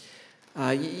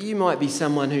You might be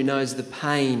someone who knows the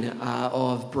pain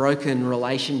of broken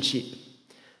relationship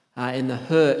and the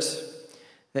hurt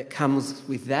that comes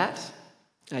with that.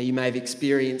 You may have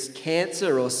experienced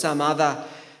cancer or some other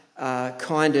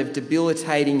kind of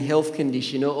debilitating health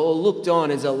condition, or looked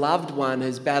on as a loved one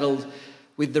has battled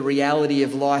with the reality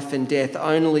of life and death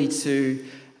only to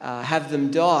have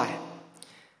them die.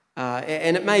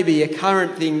 And it may be a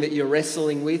current thing that you're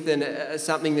wrestling with and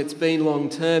something that's been long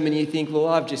term, and you think, well,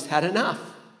 I've just had enough.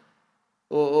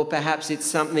 Or perhaps it's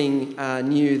something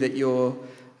new that you're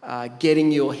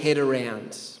getting your head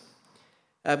around.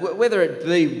 Whether it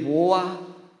be war,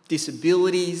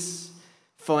 disabilities,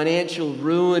 financial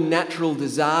ruin, natural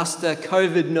disaster,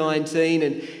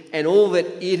 COVID-19 and all that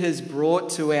it has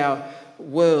brought to our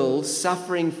world,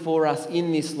 suffering for us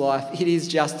in this life, it is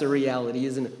just a reality,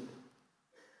 isn't it?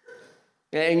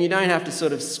 And you don't have to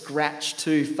sort of scratch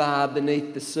too far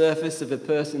beneath the surface of a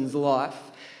person's life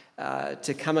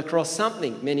to come across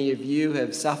something. Many of you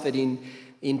have suffered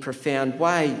in profound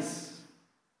ways.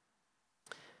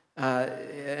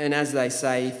 And as they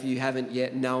say, if you haven't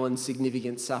yet known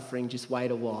significant suffering, just wait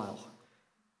a while.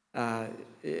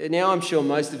 Now I'm sure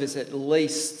most of us at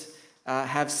least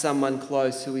have someone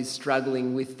close who is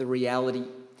struggling with the reality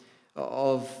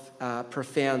of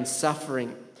profound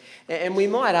suffering. And we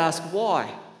might ask,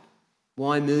 why?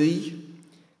 Why me?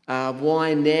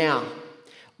 Why now?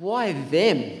 Why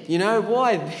them?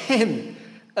 Why them?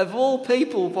 Of all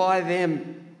people, why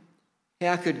them?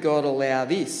 How could God allow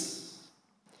this?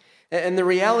 And the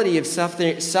reality of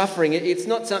suffering, it's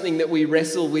not something that we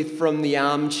wrestle with from the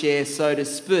armchair, so to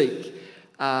speak,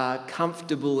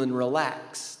 comfortable and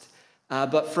relaxed,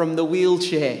 but from the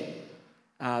wheelchair,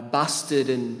 busted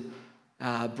and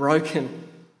broken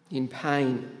in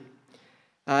pain.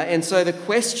 And so the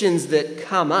questions that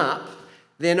come up,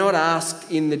 they're not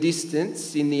asked in the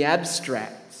distance, in the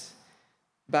abstract,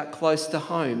 but close to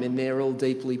home, and they're all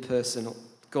deeply personal.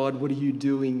 God, what are you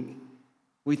doing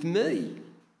with me?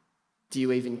 Do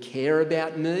you even care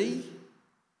about me?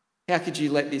 How could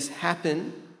you let this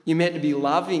happen? You're meant to be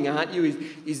loving, aren't you?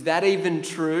 Is that even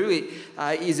true?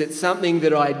 Is it something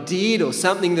that I did or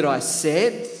something that I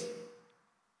said?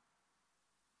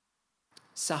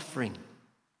 Suffering.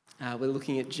 We're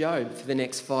looking at Job for the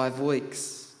next 5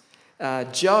 weeks.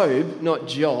 Job, not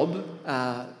Job,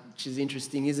 which is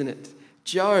interesting, isn't it?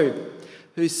 Job,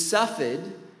 who suffered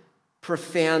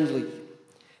profoundly.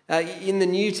 In the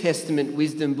New Testament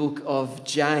wisdom book of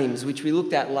James, which we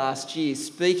looked at last year,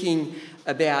 speaking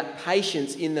about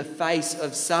patience in the face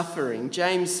of suffering,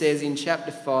 James says in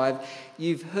chapter 5,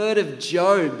 you've heard of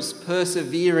Job's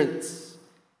perseverance,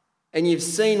 and you've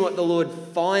seen what the Lord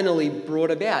finally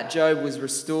brought about. Job was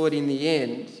restored in the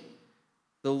end.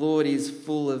 The Lord is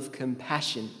full of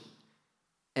compassion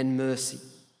and mercy.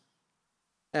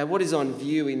 Now, what is on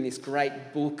view in this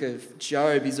great book of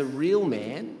Job is a real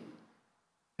man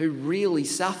who really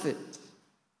suffered.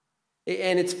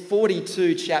 And it's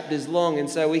 42 chapters long, and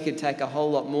so we could take a whole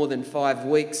lot more than 5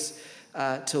 weeks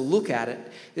to look at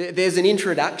it. There's an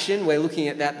introduction, we're looking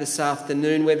at that this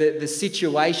afternoon, where the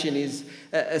situation is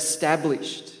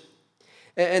established.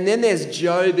 And then there's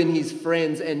Job and his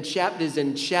friends and chapters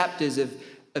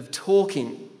of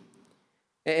talking.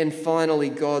 And finally,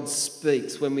 God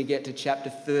speaks when we get to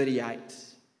chapter 38,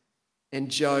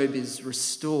 and Job is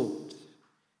restored.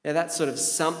 Now, that's sort of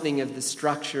something of the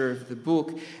structure of the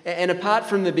book. And apart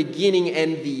from the beginning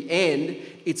and the end,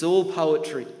 it's all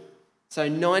poetry. So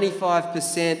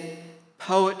 95%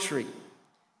 poetry.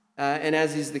 And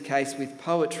as is the case with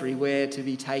poetry, we're to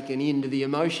be taken into the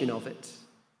emotion of it.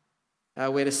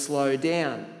 We're to slow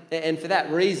down. And for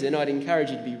that reason, I'd encourage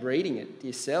you to be reading it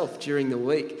yourself during the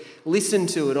week. Listen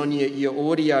to it on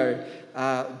your audio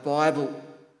Bible.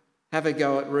 Have a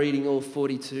go at reading all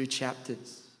 42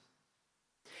 chapters.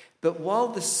 But while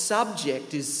the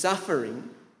subject is suffering,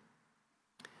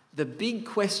 the big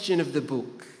question of the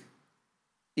book,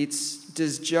 it's,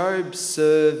 does Job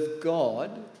serve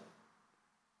God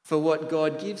for what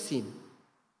God gives him?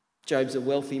 Job's a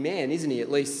wealthy man, isn't he, at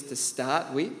least to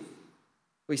start with?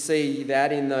 We see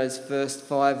that in those first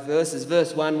 5 verses.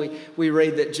 Verse 1, we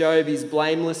read that Job is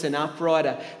blameless and upright,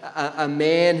 a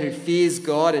man who fears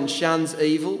God and shuns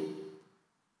evil.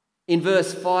 In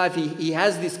verse 5, he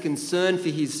has this concern for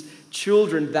his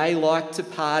children. They like to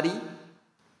party.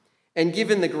 And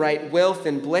given the great wealth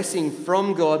and blessing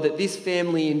from God that this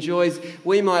family enjoys,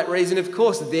 we might reason, of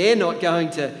course, they're not going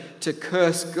to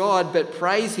curse God, but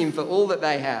praise him for all that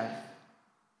they have.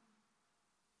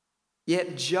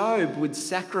 Yet Job would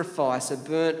sacrifice a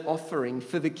burnt offering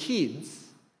for the kids,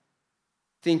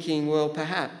 thinking, well,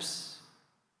 perhaps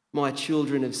my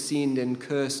children have sinned and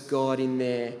cursed God in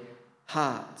their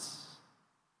hearts.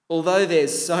 Although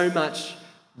there's so much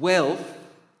wealth,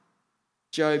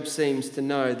 Job seems to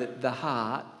know that the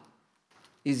heart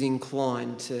is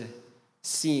inclined to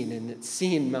sin and that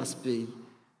sin must be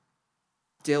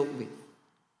dealt with.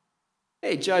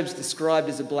 Hey, Job's described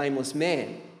as a blameless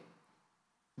man.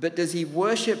 But does he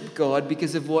worship God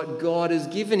because of what God has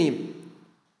given him?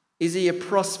 Is he a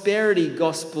prosperity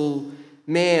gospel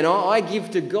man? I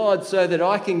give to God so that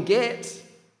I can get.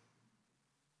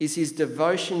 Is his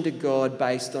devotion to God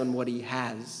based on what he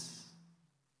has?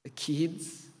 The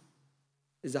kids,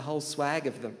 there's a whole swag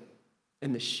of them.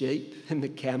 And the sheep and the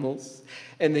camels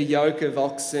and the yoke of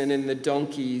oxen and the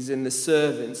donkeys and the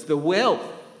servants, the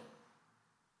wealth.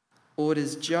 Or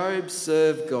does Job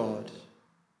serve God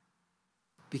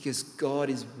because God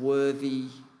is worthy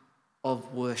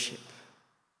of worship?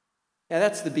 Now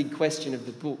that's the big question of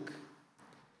the book.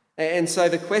 And so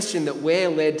the question that we're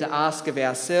led to ask of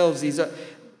ourselves is,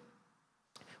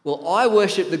 well, I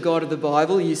worship the God of the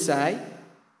Bible, you say.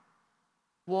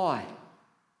 Why?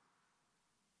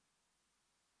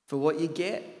 For what you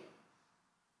get?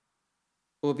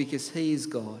 Or because he is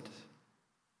God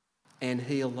and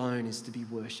he alone is to be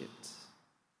worshipped?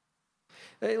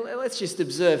 Let's just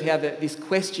observe how this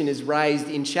question is raised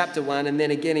in chapter 1 and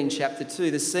then again in chapter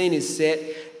 2. The scene is set,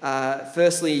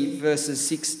 firstly, verses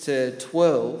 6 to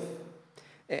 12,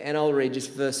 and I'll read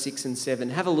just verse 6 and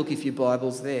 7. Have a look if your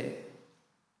Bible's there.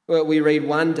 Well, we read,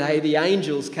 one day the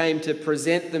angels came to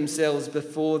present themselves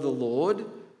before the Lord,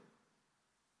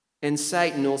 and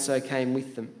Satan also came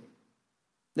with them.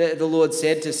 The Lord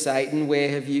said to Satan, "Where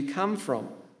have you come from?"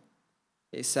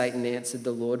 Satan answered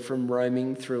the Lord, "From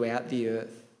roaming throughout the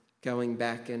earth, going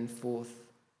back and forth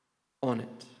on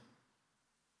it."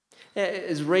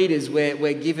 As readers,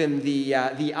 we're given the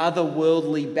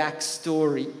otherworldly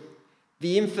backstory,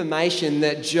 the information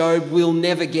that Job will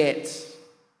never get.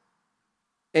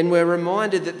 And we're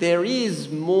reminded that there is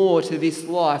more to this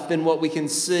life than what we can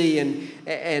see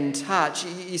and touch.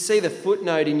 You see the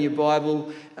footnote in your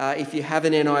Bible, if you have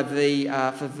an NIV,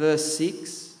 for verse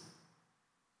 6.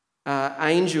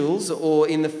 Angels, or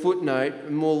in the footnote,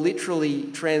 more literally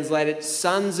translated,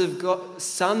 sons of God.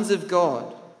 Sons of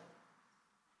God.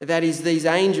 That is, these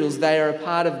angels, they are a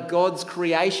part of God's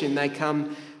creation. They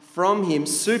come from him.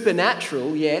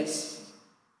 Supernatural, yes,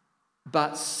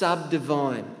 but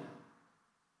subdivine.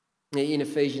 In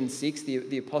Ephesians 6,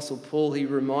 the Apostle Paul, he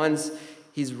reminds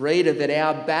his reader that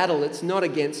our battle, it's not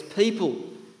against people.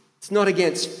 It's not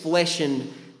against flesh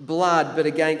and blood, but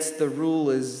against the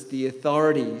rulers, the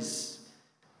authorities,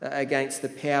 against the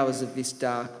powers of this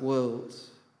dark world.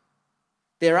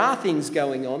 There are things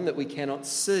going on that we cannot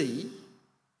see.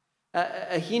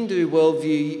 A Hindu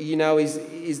worldview, you know,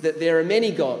 is that there are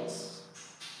many gods,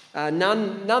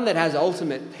 none that has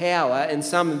ultimate power, and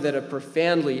some that are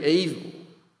profoundly evil.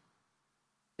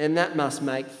 And that must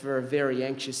make for a very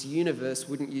anxious universe,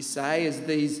 wouldn't you say, as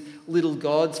these little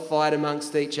gods fight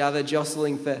amongst each other,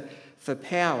 jostling for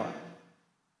power.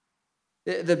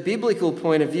 The biblical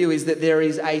point of view is that there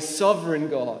is a sovereign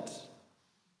God,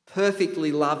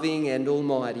 perfectly loving and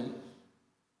almighty,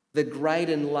 the great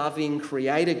and loving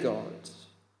creator God.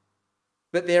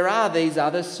 But there are these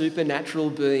other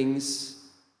supernatural beings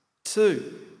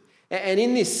too. And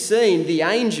in this scene, the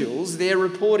angels, they're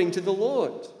reporting to the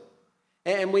Lord.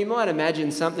 And we might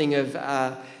imagine something of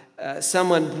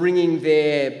someone bringing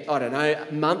their,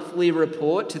 monthly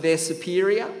report to their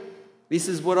superior. This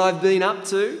is what I've been up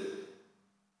to.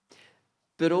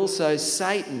 But also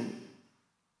Satan,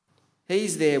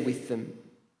 he's there with them.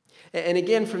 And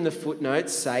again from the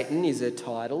footnotes, Satan is a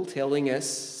title telling us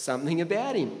something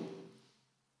about him,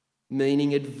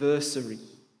 meaning adversary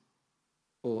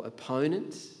or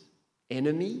opponent,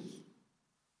 enemy.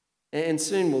 And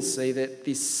soon we'll see that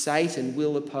this Satan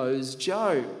will oppose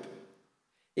Job.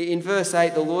 In verse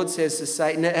 8, the Lord says to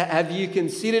Satan, "Have you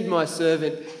considered my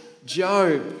servant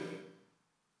Job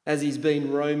as he's been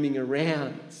roaming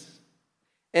around?"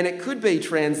 And it could be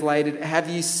translated, "Have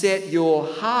you set your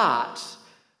heart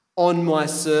on my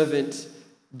servant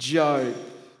Job?"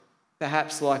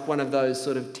 Perhaps like one of those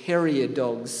sort of terrier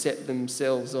dogs set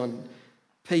themselves on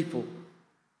people.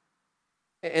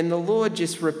 And the Lord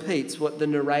just repeats what the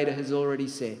narrator has already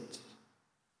said.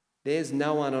 There's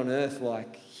no one on earth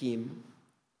like him.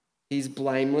 He's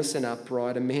blameless and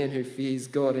upright, a man who fears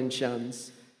God and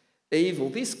shuns evil.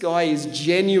 This guy is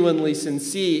genuinely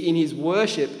sincere in his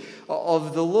worship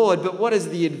of the Lord. But what does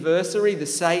the adversary, the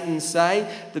Satan,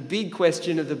 say? The big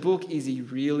question of the book, is he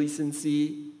really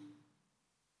sincere?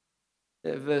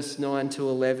 Verse 9 to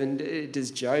 11,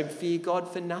 does Job fear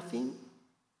God for nothing?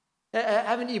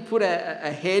 Haven't you put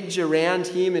a hedge around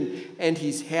him and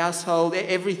his household,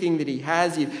 everything that he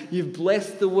has? You've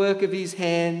blessed the work of his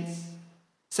hands,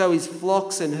 so his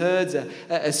flocks and herds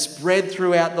are spread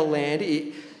throughout the land.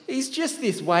 He's just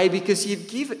this way because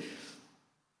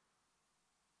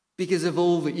because of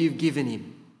all that you've given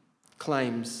him,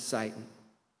 claims Satan.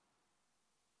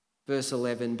 Verse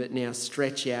 11, but now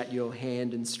stretch out your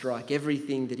hand and strike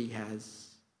everything that he has,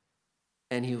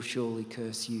 and he'll surely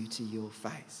curse you to your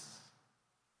face.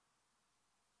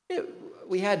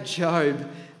 We had Job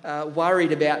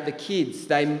worried about the kids.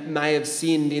 They may have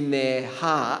sinned in their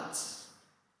hearts.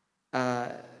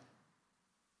 But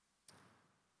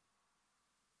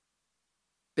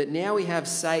now we have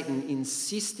Satan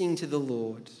insisting to the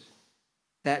Lord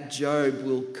that Job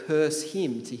will curse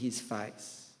him to his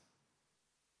face.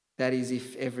 That is,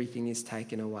 if everything is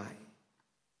taken away.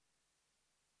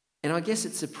 And I guess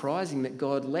it's surprising that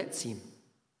God lets him.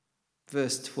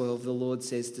 Verse 12, the Lord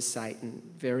says to Satan,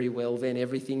 very well then,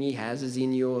 everything he has is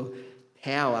in your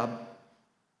power,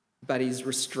 but is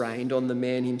restrained. On the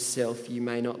man himself you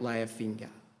may not lay a finger.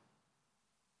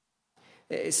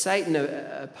 Satan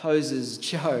opposes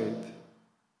Job,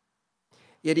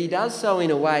 yet he does so in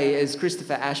a way, as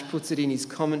Christopher Ash puts it in his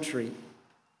commentary,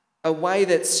 a way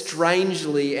that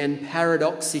strangely and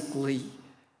paradoxically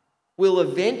will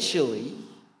eventually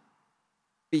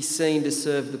be seen to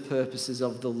serve the purposes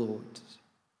of the Lord.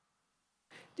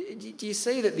 Do you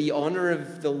see that the honour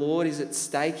of the Lord is at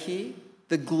stake here?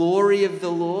 The glory of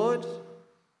the Lord?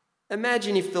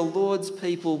 Imagine if the Lord's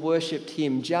people worshipped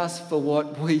him just for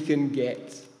what we can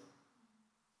get.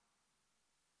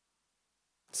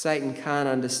 Satan can't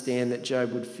understand that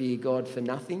Job would fear God for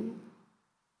nothing.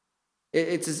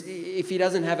 It's as if he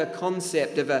doesn't have a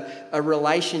concept of a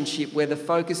relationship where the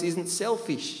focus isn't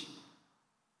selfish.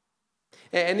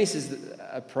 And this is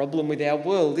a problem with our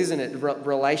world, isn't it?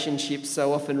 Relationships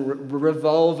so often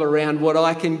revolve around what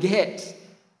I can get.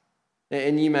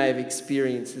 And you may have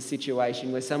experienced the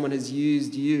situation where someone has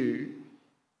used you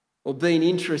or been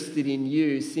interested in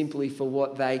you simply for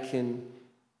what they can,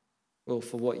 well,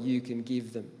 for what you can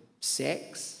give them.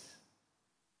 Sex,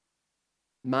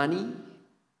 money,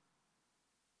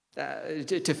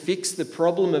 to fix the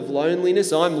problem of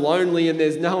loneliness. I'm lonely and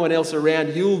there's no one else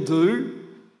around, you'll do.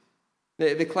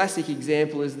 The classic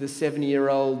example is the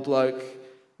 70-year-old bloke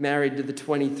married to the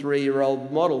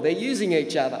 23-year-old model. They're using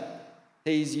each other.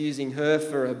 He's using her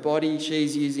for her body,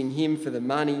 she's using him for the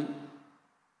money.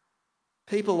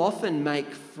 People often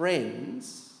make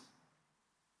friends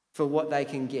for what they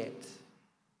can get.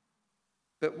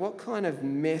 But what kind of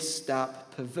messed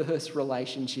up, perverse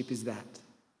relationship is that?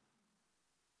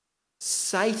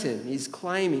 Satan is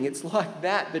claiming it's like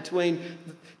that between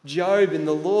Job and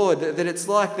the Lord, that it's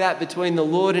like that between the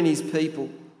Lord and his people.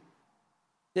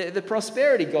 The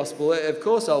prosperity gospel, of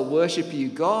course, I'll worship you,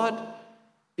 God,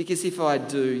 because if I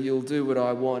do, you'll do what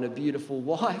I want, a beautiful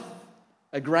wife,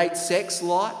 a great sex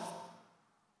life.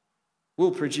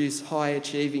 We'll produce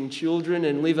high-achieving children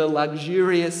and live a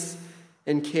luxurious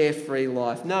and carefree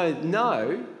life.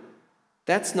 No,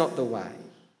 that's not the way.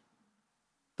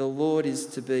 The Lord is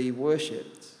to be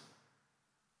worshipped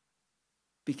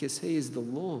because he is the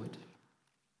Lord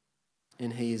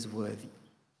and he is worthy.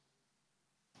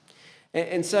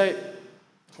 And so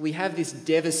we have this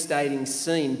devastating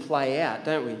scene play out,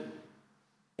 don't we?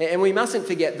 And we mustn't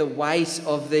forget the weight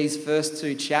of these first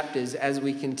two chapters as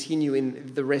we continue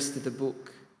in the rest of the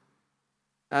book.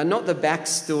 Not the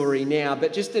backstory now,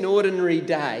 but just an ordinary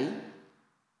day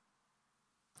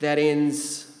that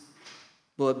ends.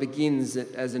 Well, it begins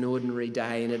as an ordinary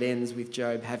day and it ends with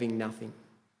Job having nothing.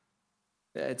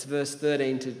 It's verse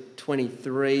 13 to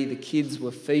 23. The kids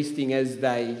were feasting as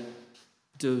they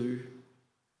do.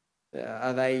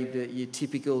 Are they your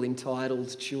typical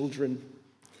entitled children?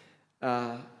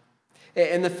 And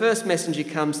the first messenger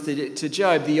comes to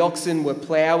Job. The oxen were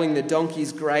ploughing, the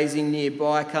donkeys grazing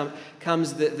nearby.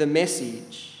 Comes the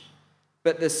message.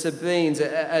 But the Sabines,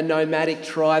 a nomadic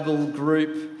tribal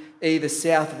group, either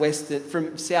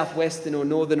from southwestern or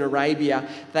northern Arabia,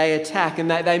 they attack and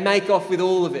they make off with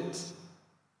all of it.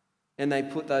 And they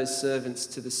put those servants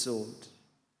to the sword.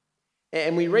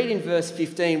 And we read in verse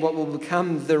 15 what will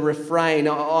become the refrain,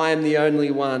 I am the only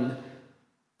one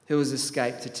who has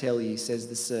escaped to tell you, says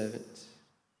the servant.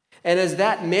 And as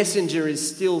that messenger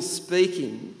is still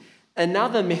speaking,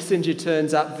 another messenger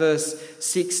turns up, verse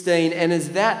 16, and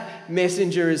as that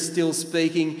messenger is still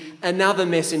speaking, another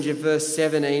messenger, verse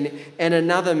 17, and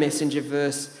another messenger,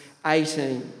 verse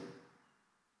 18.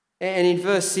 And in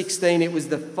verse 16, it was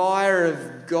the fire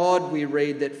of God, we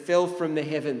read, that fell from the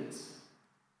heavens,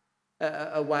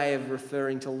 a way of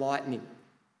referring to lightning.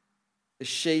 The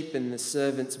sheep and the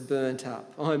servants burnt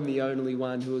up. I'm the only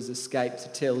one who has escaped to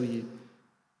tell you.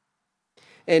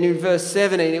 And in verse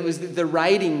 17, it was the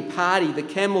raiding party. The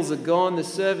camels are gone, the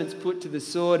servants put to the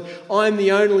sword. I'm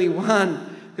the only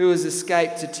one who has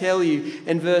escaped to tell you.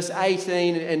 And verse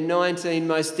 18 and 19,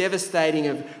 most devastating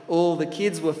of all, the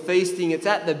kids were feasting. It's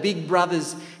at the big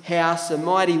brother's house. A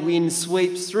mighty wind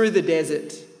sweeps through the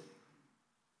desert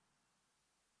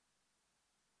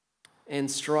and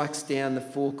strikes down the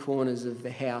four corners of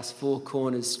the house, four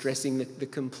corners stressing the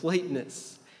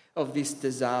completeness of this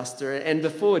disaster. And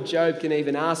before Job can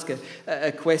even ask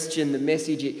a question, the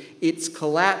message, it's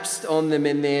collapsed on them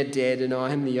and they're dead, and I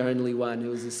am the only one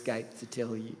who has escaped to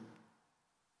tell you.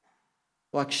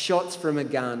 Like shots from a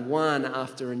gun, one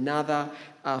after another,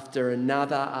 after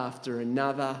another, after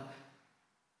another,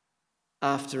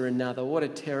 after another. What a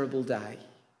terrible day.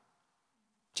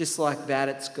 Just like that,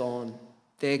 it's gone.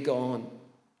 They're gone.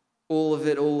 All of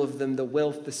it, all of them, the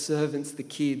wealth, the servants, the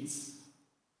kids.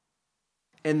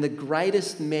 And the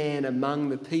greatest man among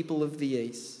the people of the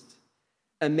East,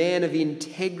 a man of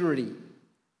integrity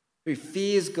who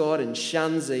fears God and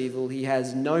shuns evil, he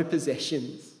has no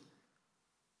possessions,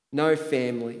 no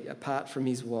family apart from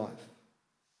his wife.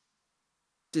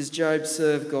 Does Job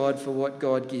serve God for what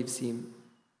God gives him?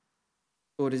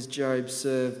 Or does Job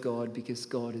serve God because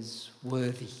God is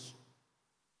worthy?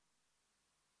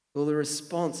 Well, the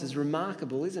response is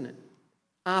remarkable, isn't it?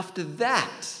 After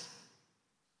that,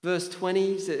 verse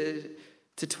 20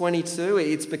 to 22,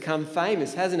 it's become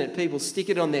famous, hasn't it? People stick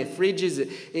it on their fridges.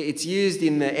 It's used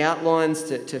in the outlines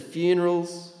to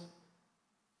funerals.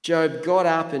 Job got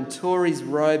up and tore his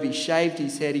robe. He shaved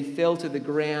his head. He fell to the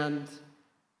ground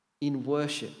in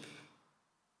worship.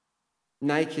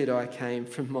 Naked I came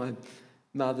from my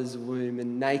mother's womb,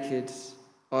 and naked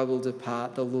I will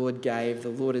depart. The Lord gave, the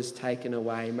Lord has taken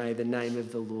away. May the name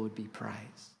of the Lord be praised.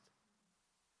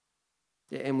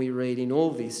 And we read, in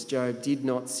all this, Job did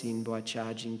not sin by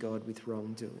charging God with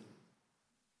wrongdoing.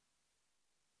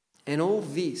 And all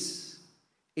this,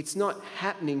 it's not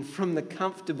happening from the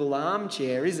comfortable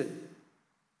armchair, is it?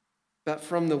 But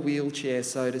from the wheelchair,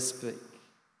 so to speak.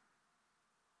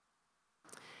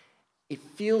 It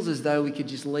feels as though we could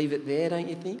just leave it there, don't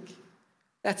you think?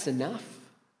 That's enough.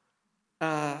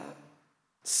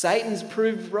 Satan's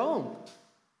proved wrong.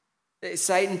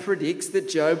 Satan predicts that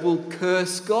Job will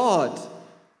curse God.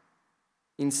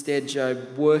 Instead,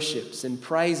 Job worships and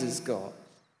praises God.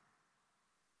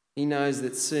 He knows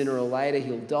that sooner or later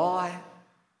he'll die.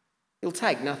 He'll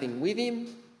take nothing with him.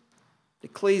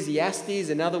 Ecclesiastes,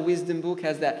 another wisdom book,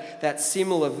 has that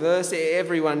similar verse.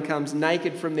 Everyone comes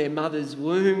naked from their mother's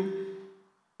womb.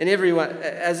 And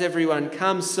as everyone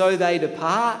comes, so they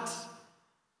depart.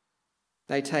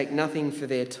 They take nothing for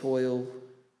their toil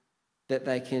that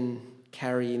they can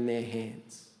carry in their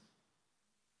hands.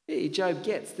 Job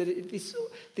gets that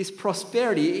this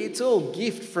prosperity, it's all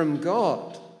gift from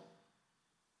God.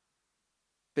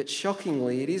 But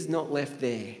shockingly, it is not left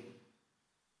there.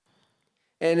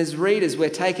 And as readers, we're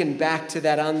taken back to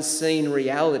that unseen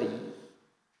reality.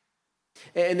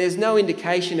 And there's no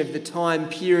indication of the time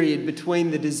period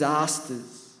between the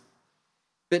disasters.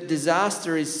 But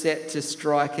disaster is set to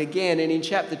strike again. And in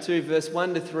chapter 2, verse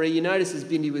 1 to 3, you notice as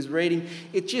Bindi was reading,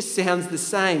 it just sounds the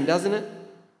same, doesn't it?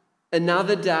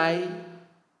 Another day,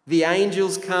 the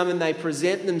angels come and they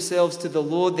present themselves to the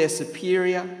Lord, their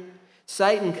superior.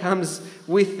 Satan comes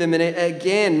with them, and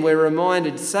again we're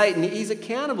reminded Satan is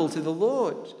accountable to the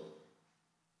Lord.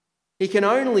 He can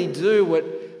only do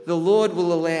what the Lord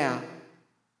will allow.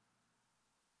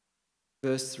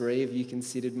 Verse 3, have you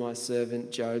considered my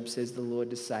servant Job, says the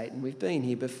Lord to Satan. We've been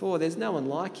here before. There's no one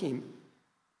like him.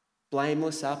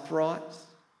 Blameless, upright,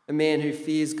 a man who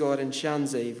fears God and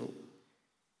shuns evil.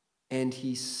 And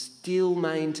he still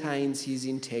maintains his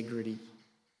integrity,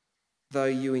 though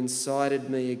you incited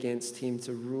me against him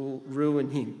to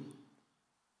ruin him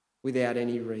without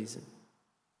any reason.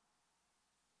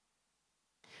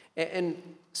 And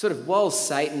sort of while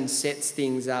Satan sets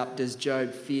things up, does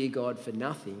Job fear God for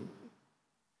nothing?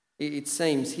 It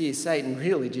seems here Satan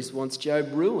really just wants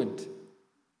Job ruined,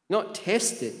 not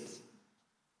tested,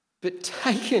 but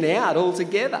taken out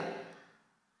altogether.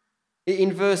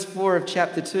 In verse 4 of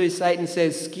chapter 2, Satan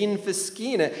says, skin for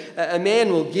skin. A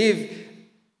man will give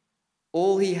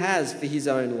all he has for his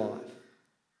own life.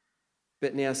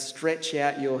 But now stretch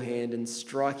out your hand and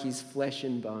strike his flesh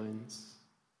and bones,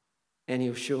 and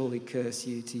he'll surely curse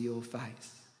you to your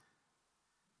face.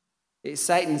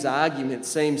 Satan's argument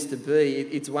seems to be,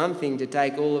 it's one thing to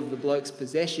take all of the bloke's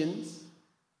possessions,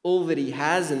 all that he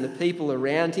has and the people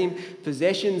around him,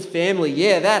 possessions, family,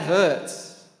 yeah, that hurts.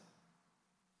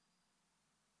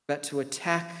 But to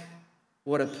attack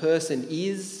what a person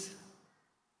is,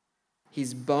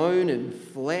 his bone and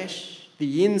flesh,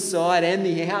 the inside and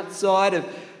the outside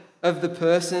of the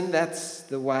person. That's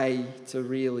the way to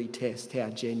really test how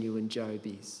genuine Job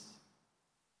is.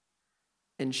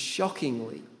 And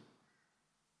shockingly,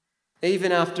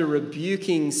 even after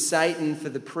rebuking Satan for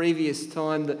the previous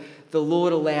time, the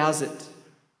Lord allows it.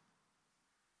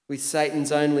 With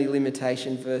Satan's only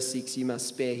limitation, verse 6, you must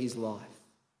spare his life.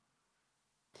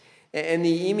 And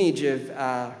the image of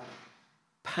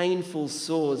painful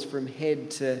sores from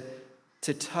head to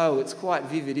toe, it's quite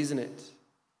vivid, isn't it?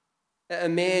 A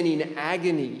man in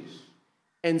agony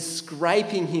and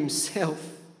scraping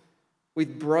himself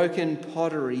with broken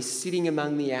pottery sitting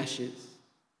among the ashes.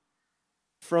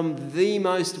 From the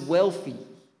most wealthy,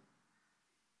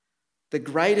 the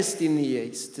greatest in the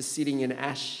East, to sitting in an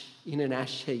ash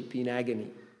heap in agony.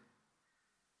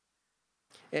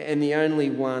 And the only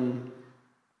one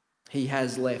he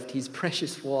has left, his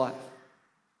precious wife,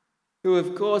 who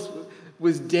of course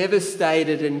was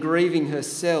devastated and grieving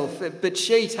herself, but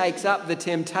she takes up the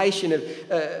temptation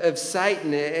of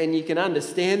Satan, and you can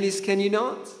understand this, can you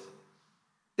not?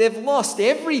 They've lost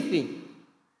everything.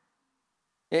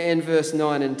 And verse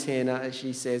 9 and 10,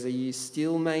 she says, are you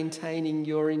still maintaining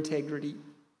your integrity?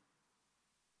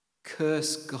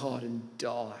 Curse God and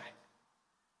die.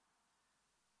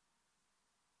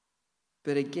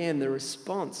 But again, the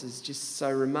response is just so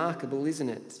remarkable, isn't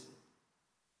it?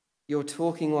 You're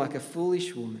talking like a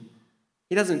foolish woman.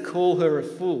 He doesn't call her a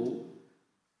fool,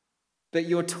 but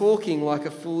you're talking like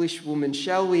a foolish woman.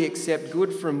 Shall we accept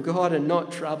good from God and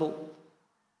not trouble?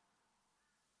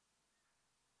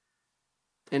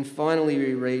 And finally,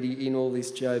 we read, in all this,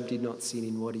 Job did not sin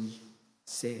in what he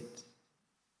said.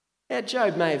 Now,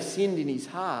 Job may have sinned in his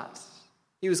heart.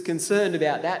 He was concerned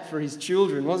about that for his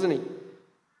children, wasn't he?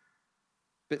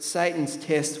 But Satan's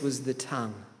test was the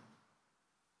tongue.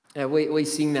 Now, we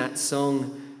sing that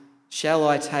song, shall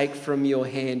I take from your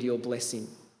hand your blessing,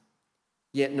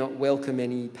 yet not welcome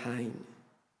any pain?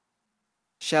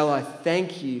 Shall I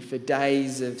thank you for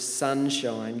days of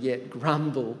sunshine, yet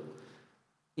grumble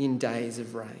in days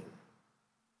of rain?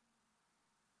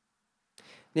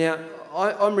 Now,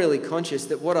 I'm really conscious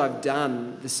that what I've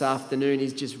done this afternoon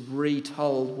is just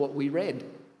retold what we read.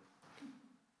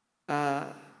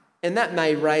 And that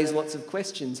may raise lots of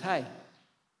questions, hey?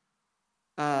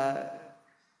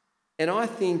 And I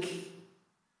think,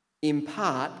 in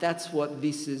part, that's what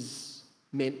this is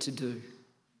meant to do.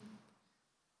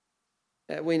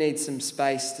 We need some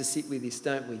space to sit with this,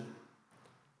 don't we?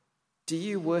 Do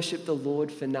you worship the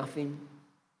Lord for nothing?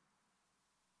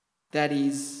 That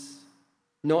is,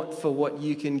 not for what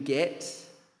you can get,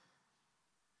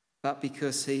 but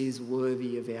because he is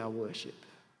worthy of our worship.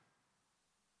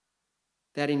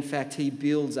 That in fact he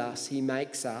builds us, he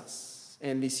makes us,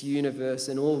 and this universe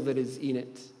and all that is in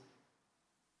it,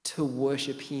 to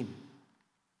worship him.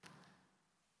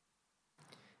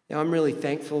 Now I'm really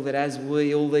thankful that as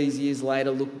we, all these years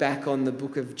later, look back on the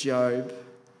book of Job,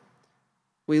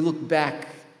 we look back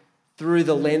through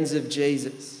the lens of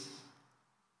Jesus.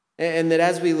 And that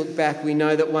as we look back, we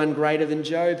know that one greater than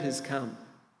Job has come.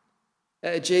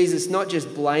 Jesus, not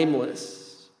just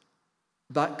blameless,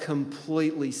 but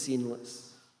completely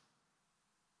sinless.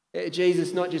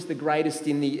 Jesus, not just the greatest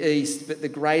in the East, but the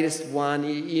greatest one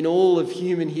in all of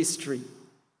human history.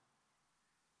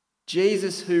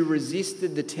 Jesus, who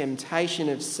resisted the temptation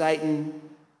of Satan,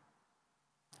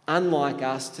 unlike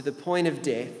us, to the point of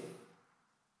death,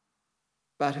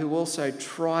 but who also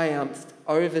triumphed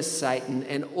over Satan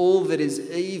and all that is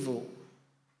evil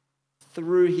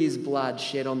through his blood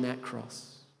shed on that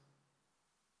cross,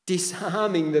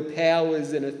 disarming the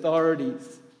powers and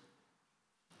authorities,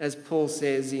 as Paul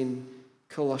says in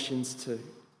Colossians 2.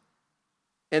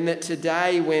 And that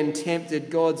today, when tempted,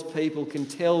 God's people can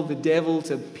tell the devil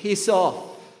to piss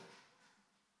off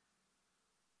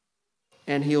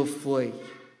and he'll flee.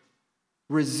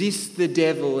 Resist the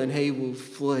devil and he will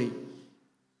flee.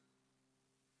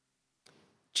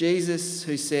 Jesus,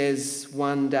 who says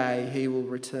one day he will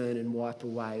return and wipe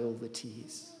away all the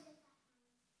tears.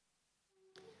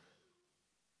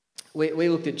 We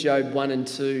looked at Job 1 and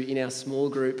 2 in our small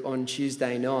group on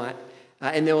Tuesday night,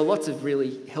 and there were lots of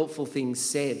really helpful things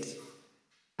said.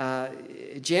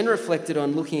 Jen reflected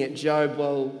on looking at Job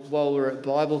while we were at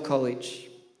Bible college.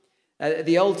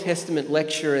 The Old Testament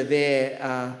lecturer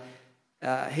there,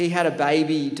 he had a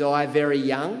baby die very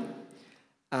young.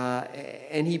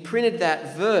 And he printed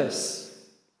that verse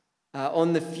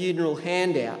on the funeral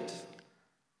handout.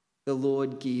 The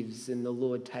Lord gives and the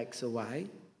Lord takes away.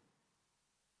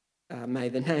 May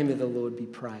the name of the Lord be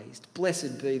praised.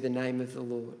 Blessed be the name of the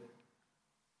Lord.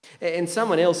 And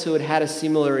someone else who had had a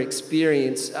similar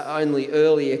experience only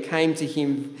earlier came to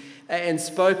him and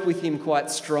spoke with him quite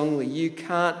strongly. You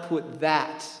can't put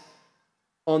that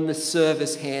on the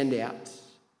service handout.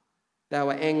 They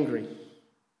were angry.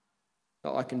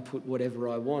 Oh, I can put whatever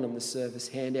I want on the service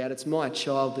handout. It's my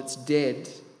child that's dead,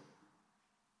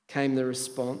 came the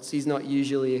response. He's not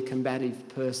usually a combative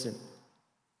person.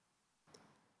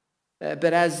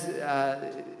 But as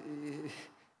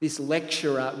this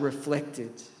lecturer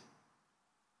reflected,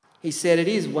 he said it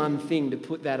is one thing to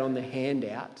put that on the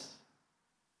handout,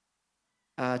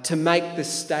 to make the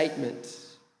statement,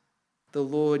 the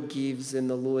Lord gives and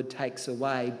the Lord takes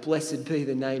away. Blessed be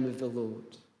the name of the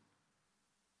Lord.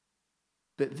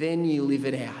 But then you live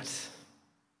it out.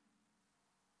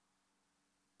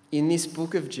 In this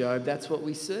book of Job, that's what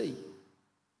we see.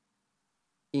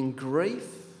 In grief,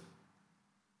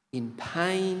 in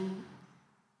pain,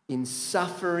 in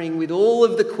suffering, with all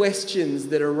of the questions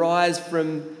that arise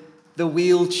from the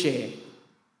wheelchair,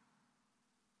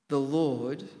 the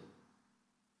Lord,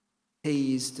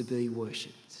 he is to be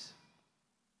worshipped.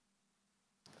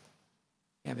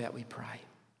 How about we pray?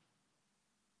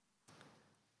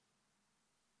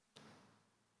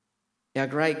 Our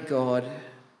great God,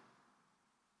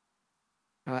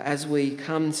 as we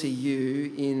come to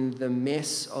you in the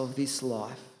mess of this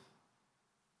life,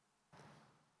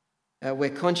 we're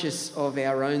conscious of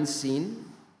our own sin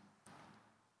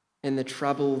and the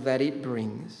trouble that it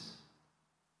brings.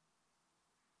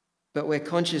 But we're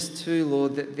conscious too,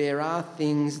 Lord, that there are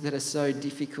things that are so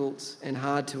difficult and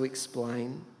hard to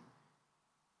explain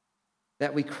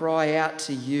that we cry out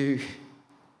to you,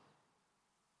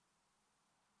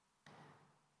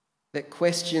 that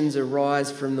questions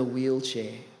arise from the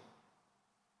wheelchair.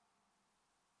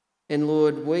 And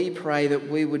Lord, we pray that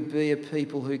we would be a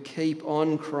people who keep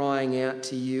on crying out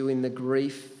to you in the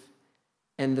grief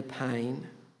and the pain.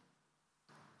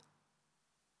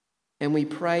 And we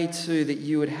pray too that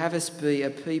you would have us be a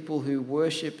people who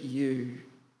worship you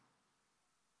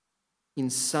in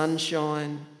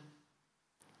sunshine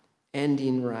and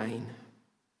in rain.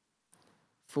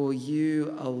 For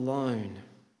you alone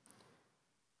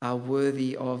are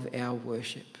worthy of our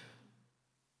worship.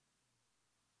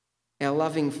 Our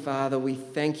loving Father, we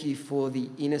thank you for the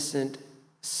innocent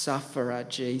sufferer,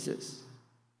 Jesus.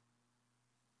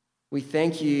 We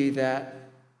thank you that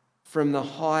from the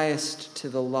highest to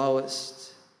the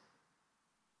lowest,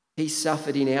 he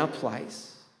suffered in our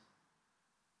place.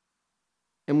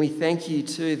 And we thank you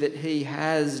too that he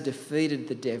has defeated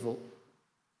the devil.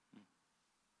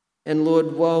 And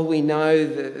Lord, while we know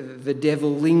the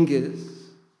devil lingers,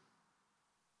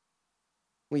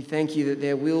 we thank you that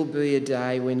there will be a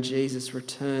day when Jesus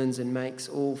returns and makes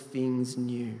all things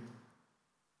new.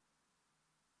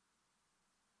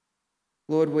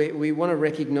 Lord, we want to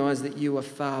recognise that you are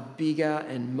far bigger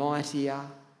and mightier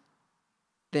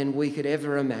than we could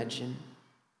ever imagine.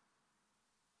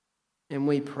 And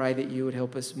we pray that you would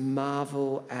help us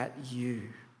marvel at you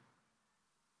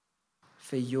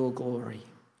for your glory.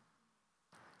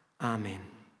 Amen.